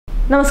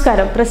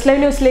നമസ്കാരം PressLive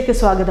ന്യൂസിലേക്ക്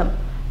സ്വാഗതം.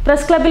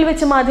 പ്രസ് ക്ലബ്ബിൽ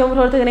വെച്ച്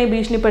മാധ്യമപ്രവർത്തകനെ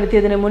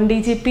ഭീഷണിപ്പെടുത്തിയതിന് മുൻ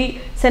DGP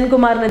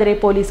സെൻകുമാറിനെതിരെ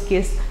police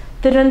case.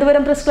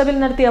 Thiruvananthapuram press ക്ലബ്ബിൽ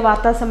നടത്തിയ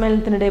വാർത്താ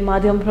സമ്മേളനത്തിനിടെ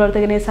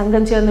മാധ്യമപ്രവർത്തകനെ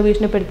സംഘം ചേർന്ന്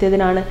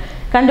ഭീഷണിപ്പെടുത്തിയതിനാണ്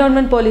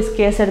കന്റോൺമെന്റ് പോലീസ്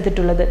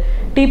കേസെടുത്തിട്ടുള്ളത്.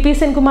 TP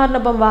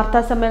സെൻകുമാറിനൊപ്പം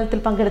വാർത്താ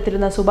സമ്മേളനത്തിൽ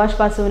പങ്കെടുത്തിരുന്ന സുഭാഷ്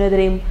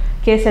വാസുവിനെതിരെയും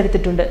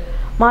കേസെടുത്തിട്ടുണ്ട്.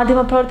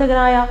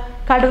 മാധ്യമപ്രവർത്തകനായ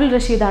കടവിൽ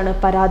റഷീദാണ്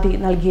പരാതി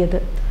നൽകിയത്.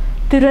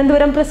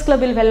 തിരുവനന്തപുരം പ്രസ്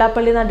ക്ലബ്ബിൽ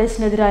വെള്ളാപ്പള്ളി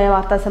നടേശനെതിരായ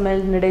വാർത്താ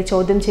സമ്മേളനത്തിനിടെ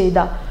ചോദ്യം ചെയ്ത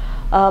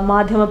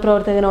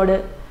മാധ്യമപ്രവർത്തകനോട്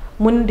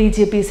മുൻ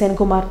DGP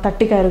സെൻകുമാർ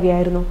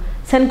തട്ടിക്കയറുകയായിരുന്നു.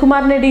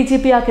 സെൻകുമാറിനെ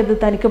DGP ആക്കിയത്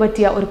തനിക്ക്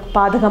പറ്റിയ ഒരു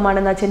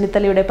പാതകമാണെന്ന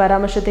ചെന്നിത്തലയുടെ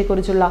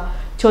പരാമർശത്തെക്കുറിച്ചുള്ള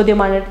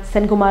ചോദ്യമാണ്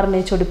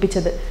സെൻകുമാറിനെ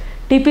ചൊടിപ്പിച്ചത്.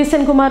 TP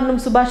സെൻകുമാറിനും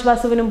സുഭാഷ്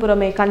വാസുവിനും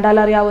പുറമെ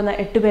കണ്ടാലറിയാവുന്ന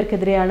 8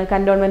 പേർക്കെതിരെയാണ്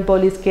കന്റോൺമെന്റ്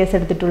പോലീസ്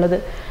കേസെടുത്തിട്ടുള്ളത്.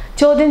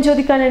 ചോദ്യം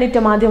ചോദിക്കാൻ എണീറ്റ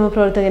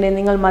മാധ്യമപ്രവർത്തകനെ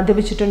നിങ്ങൾ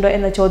മദ്യപിച്ചിട്ടുണ്ടോ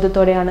എന്ന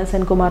ചോദ്യത്തോടെയാണ്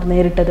സെൻകുമാർ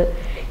നേരിട്ടത്.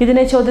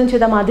 ഇതിനെ ചോദ്യം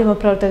ചെയ്ത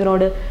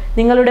മാധ്യമപ്രവർത്തകനോട്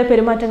നിങ്ങളുടെ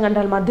പെരുമാറ്റം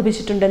കണ്ടാൽ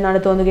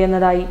മദ്യപിച്ചിട്ടുണ്ടെന്നാണ്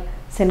തോന്നുകയെന്നതായി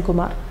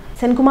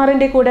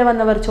സെൻകുമാറിന്റെ കൂടെ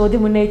വന്നവർ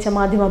ചോദ്യമുന്നയിച്ച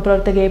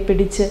മാധ്യമപ്രവർത്തകയെ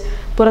പിടിച്ച്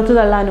പുറത്തു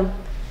തള്ളാനും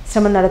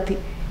ശ്രമം നടത്തി.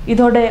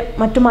 ഇതോടെ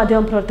മറ്റു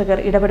മാധ്യമപ്രവർത്തകർ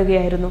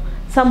ഇടപെടുകയായിരുന്നു.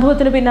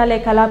 സംഭവത്തിനു പിന്നാലെ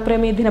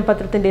കലാപ്രേമി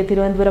ദിനപത്രത്തിന്റെ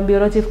തിരുവനന്തപുരം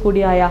ബ്യൂറോ ചീഫ്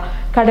കൂടിയായ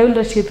കടവിൽ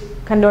റഷീദ്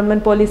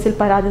കന്റോൺമെന്റ് പോലീസിൽ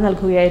പരാതി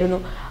നൽകുകയായിരുന്നു.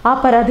 ആ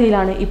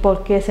പരാതിയിലാണ് ഇപ്പോൾ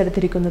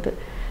കേസെടുത്തിരിക്കുന്നത്.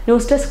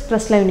 News desk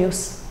PressLive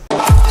news.